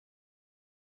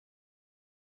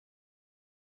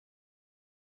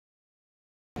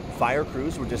Fire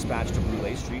crews were dispatched to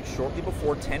Brulet Street shortly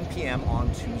before 10 p.m.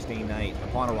 on Tuesday night.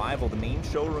 Upon arrival, the main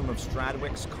showroom of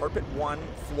Stradwicks Carpet 1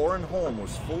 Floor and Home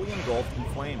was fully engulfed in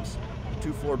flames. The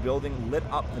two-floor building lit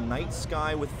up the night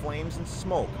sky with flames and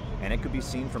smoke, and it could be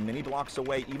seen from many blocks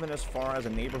away, even as far as a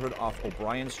neighborhood off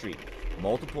O'Brien Street.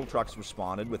 Multiple trucks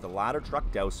responded, with a ladder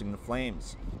truck dousing the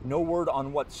flames. No word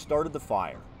on what started the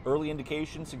fire. Early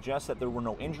indications suggest that there were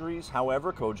no injuries.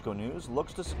 However, Cogeco News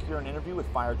looks to secure an interview with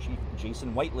Fire Chief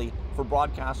Jason Whiteley for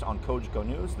broadcast on Cogeco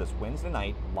News this Wednesday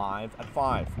night, live at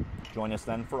 5. Join us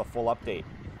then for a full update.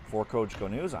 For Cogeco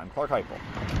News, I'm Clark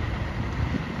Heupel.